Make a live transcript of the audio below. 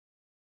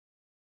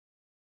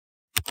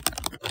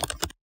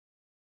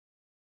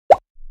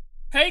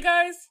Hey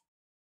guys!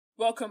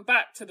 Welcome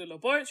back to the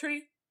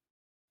laboratory.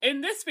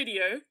 In this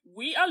video,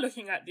 we are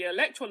looking at the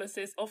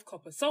electrolysis of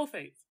copper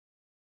sulfate.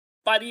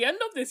 By the end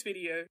of this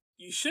video,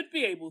 you should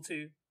be able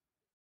to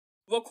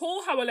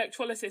recall how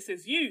electrolysis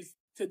is used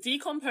to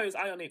decompose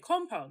ionic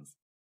compounds,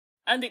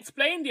 and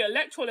explain the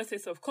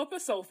electrolysis of copper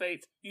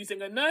sulfate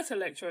using inert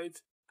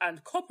electrodes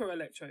and copper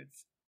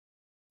electrodes.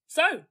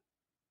 So,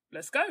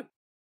 let's go!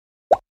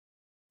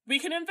 We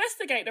can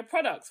investigate the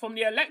products from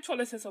the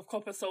electrolysis of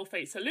copper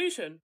sulfate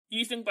solution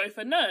using both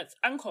inert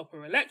and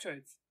copper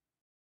electrodes.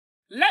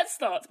 Let's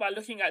start by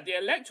looking at the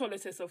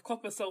electrolysis of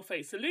copper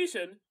sulfate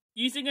solution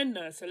using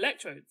inert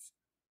electrodes.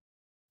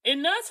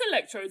 Inert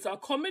electrodes are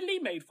commonly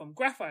made from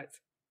graphite.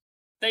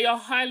 They are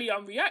highly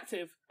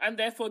unreactive and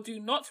therefore do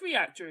not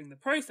react during the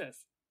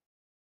process.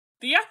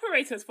 The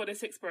apparatus for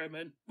this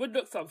experiment would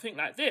look something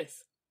like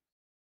this.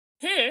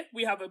 Here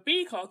we have a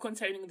beaker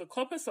containing the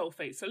copper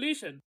sulfate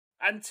solution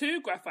and two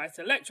graphite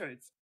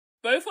electrodes,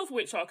 both of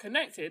which are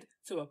connected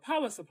to a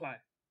power supply.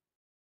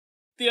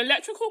 The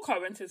electrical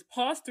current is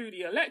passed through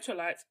the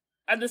electrolyte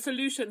and the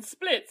solution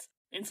splits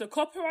into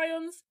copper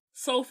ions,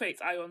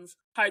 sulfate ions,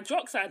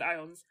 hydroxide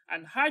ions,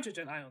 and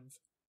hydrogen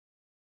ions.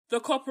 The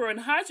copper and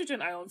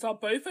hydrogen ions are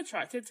both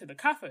attracted to the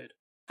cathode.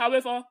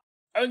 However,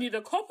 only the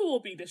copper will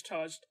be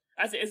discharged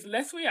as it is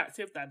less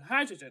reactive than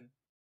hydrogen.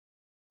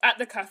 At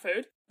the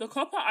cathode, the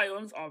copper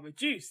ions are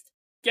reduced,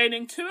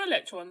 gaining 2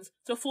 electrons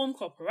to form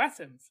copper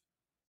atoms.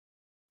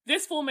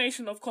 This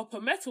formation of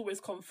copper metal is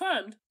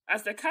confirmed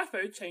as the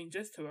cathode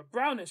changes to a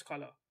brownish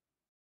colour.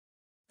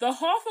 The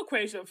half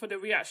equation for the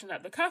reaction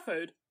at the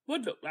cathode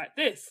would look like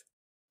this,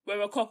 where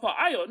a copper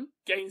ion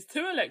gains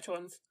 2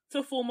 electrons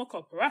to form a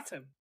copper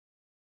atom.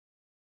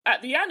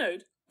 At the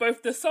anode,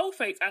 both the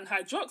sulfate and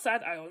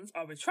hydroxide ions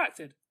are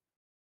retracted.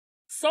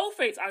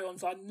 Sulfate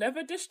ions are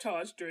never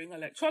discharged during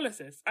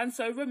electrolysis and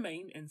so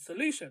remain in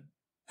solution.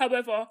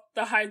 However,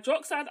 the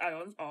hydroxide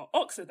ions are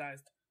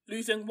oxidized,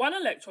 losing 1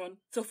 electron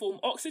to form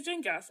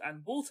oxygen gas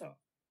and water.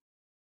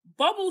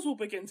 Bubbles will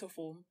begin to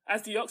form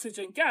as the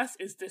oxygen gas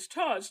is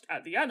discharged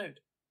at the anode.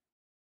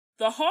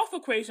 The half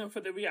equation for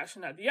the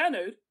reaction at the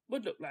anode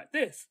would look like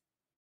this.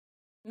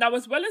 Now,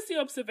 as well as the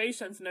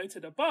observations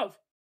noted above,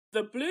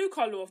 the blue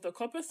colour of the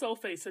copper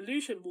sulfate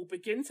solution will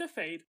begin to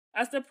fade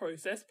as the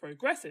process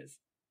progresses.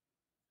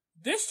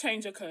 This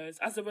change occurs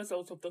as a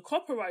result of the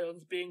copper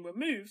ions being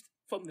removed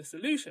from the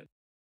solution.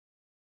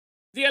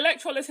 The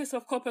electrolysis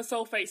of copper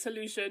sulfate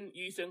solution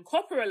using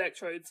copper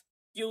electrodes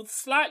yields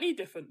slightly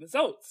different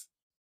results.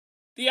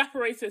 The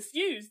apparatus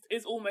used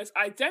is almost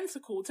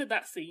identical to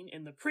that seen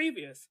in the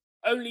previous,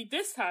 only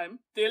this time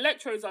the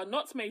electrodes are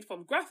not made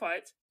from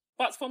graphite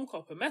but from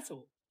copper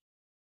metal.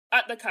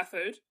 At the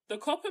cathode, the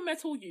copper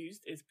metal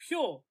used is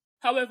pure,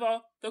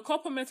 however, the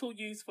copper metal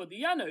used for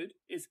the anode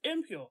is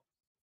impure.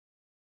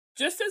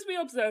 Just as we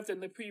observed in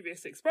the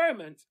previous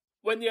experiment,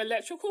 when the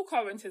electrical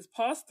current is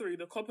passed through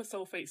the copper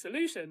sulfate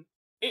solution,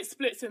 it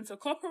splits into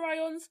copper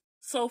ions,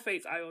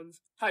 sulfate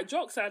ions,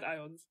 hydroxide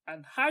ions,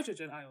 and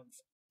hydrogen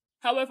ions.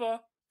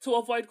 However, to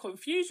avoid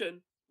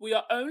confusion, we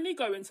are only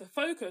going to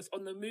focus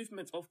on the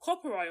movement of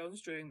copper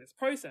ions during this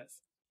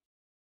process.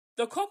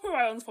 The copper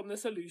ions from the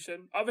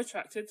solution are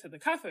attracted to the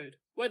cathode,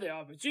 where they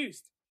are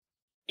reduced.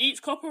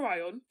 Each copper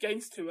ion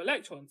gains 2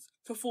 electrons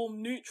to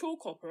form neutral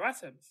copper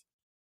atoms.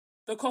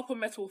 The copper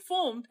metal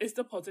formed is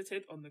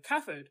deposited on the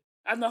cathode,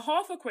 and the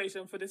half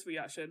equation for this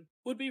reaction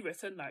would be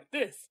written like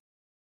this.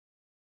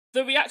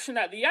 The reaction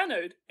at the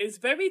anode is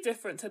very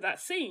different to that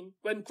seen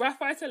when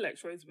graphite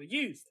electrodes were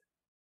used.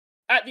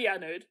 At the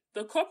anode,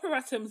 the copper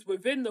atoms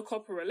within the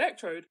copper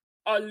electrode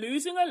are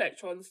losing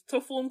electrons to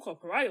form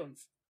copper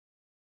ions.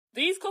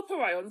 These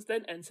copper ions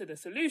then enter the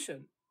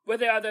solution, where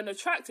they are then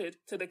attracted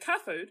to the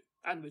cathode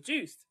and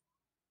reduced.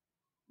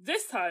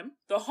 This time,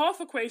 the half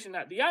equation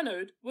at the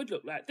anode would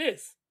look like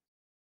this.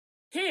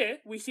 Here,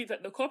 we see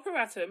that the copper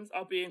atoms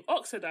are being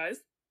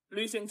oxidized,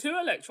 losing 2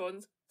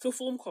 electrons to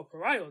form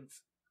copper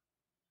ions.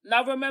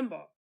 Now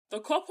remember, the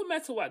copper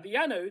metal at the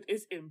anode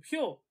is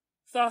impure,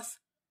 thus,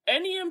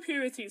 any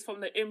impurities from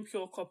the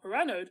impure copper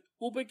anode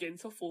will begin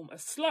to form a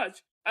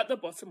sludge at the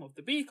bottom of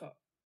the beaker.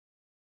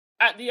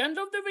 At the end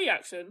of the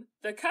reaction,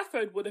 the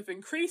cathode would have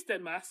increased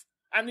in mass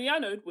and the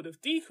anode would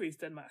have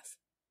decreased in mass.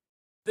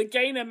 The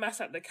gain in mass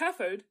at the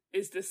cathode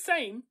is the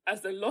same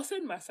as the loss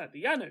in mass at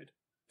the anode.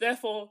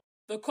 Therefore,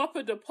 the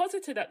copper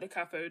deposited at the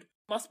cathode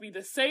must be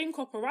the same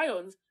copper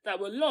ions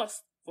that were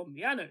lost from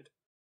the anode.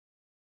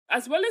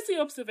 As well as the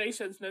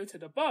observations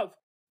noted above,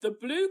 the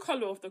blue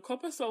colour of the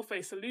copper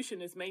sulfate solution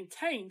is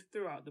maintained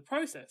throughout the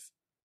process.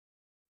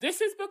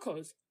 This is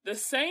because the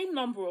same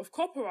number of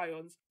copper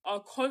ions are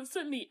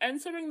constantly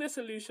entering the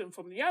solution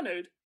from the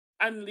anode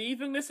and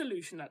leaving the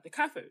solution at the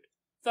cathode.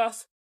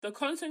 Thus, the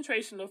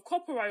concentration of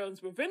copper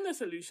ions within the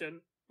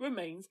solution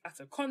remains at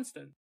a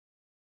constant.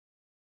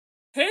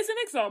 Here's an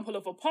example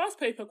of a past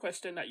paper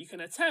question that you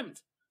can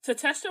attempt to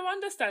test your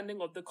understanding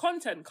of the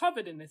content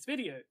covered in this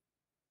video.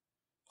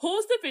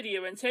 Pause the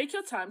video and take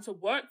your time to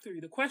work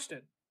through the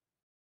question.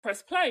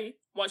 Press play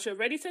once you're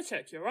ready to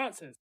check your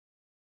answers.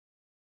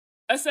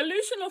 A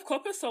solution of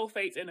copper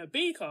sulfate in a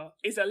beaker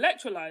is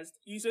electrolyzed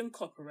using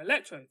copper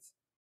electrodes.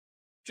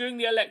 During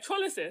the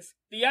electrolysis,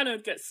 the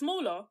anode gets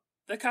smaller,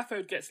 the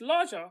cathode gets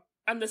larger,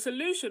 and the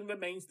solution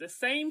remains the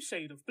same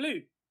shade of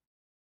blue.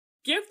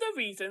 Give the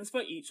reasons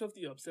for each of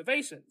the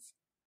observations.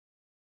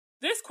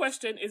 This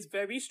question is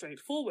very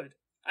straightforward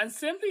and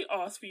simply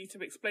asks for you to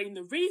explain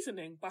the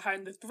reasoning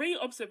behind the 3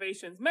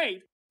 observations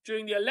made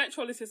during the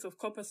electrolysis of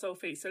copper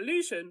sulfate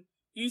solution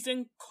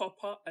using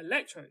copper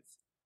electrodes.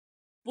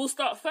 We'll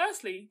start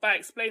firstly by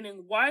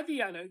explaining why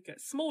the anode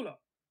gets smaller.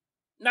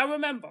 Now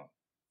remember,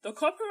 the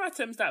copper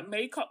atoms that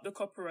make up the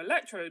copper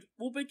electrode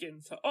will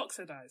begin to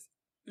oxidize,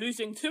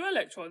 losing 2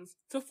 electrons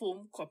to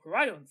form copper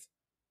ions.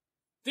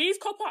 These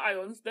copper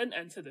ions then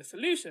enter the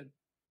solution.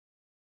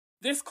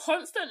 This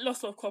constant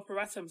loss of copper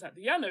atoms at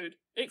the anode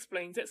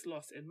explains its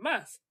loss in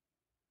mass.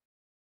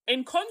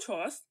 In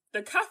contrast,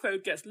 the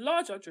cathode gets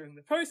larger during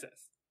the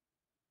process.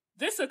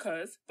 This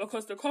occurs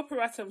because the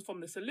copper atoms from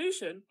the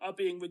solution are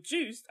being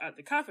reduced at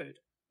the cathode,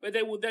 where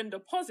they will then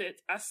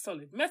deposit as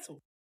solid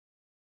metal.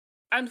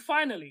 And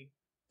finally,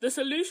 the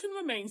solution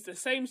remains the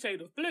same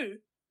shade of blue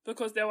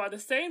because there are the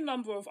same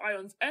number of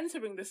ions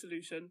entering the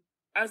solution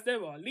as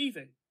there are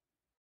leaving.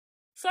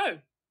 So,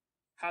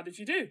 how did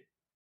you do?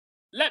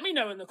 Let me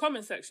know in the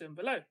comment section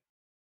below.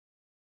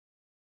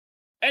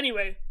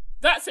 Anyway,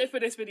 that's it for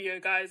this video,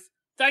 guys.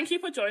 Thank you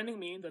for joining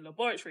me in the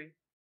laboratory.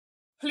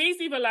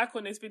 Please leave a like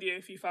on this video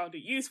if you found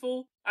it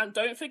useful, and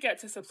don't forget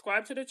to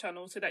subscribe to the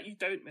channel so that you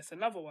don't miss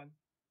another one.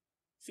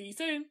 See you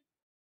soon!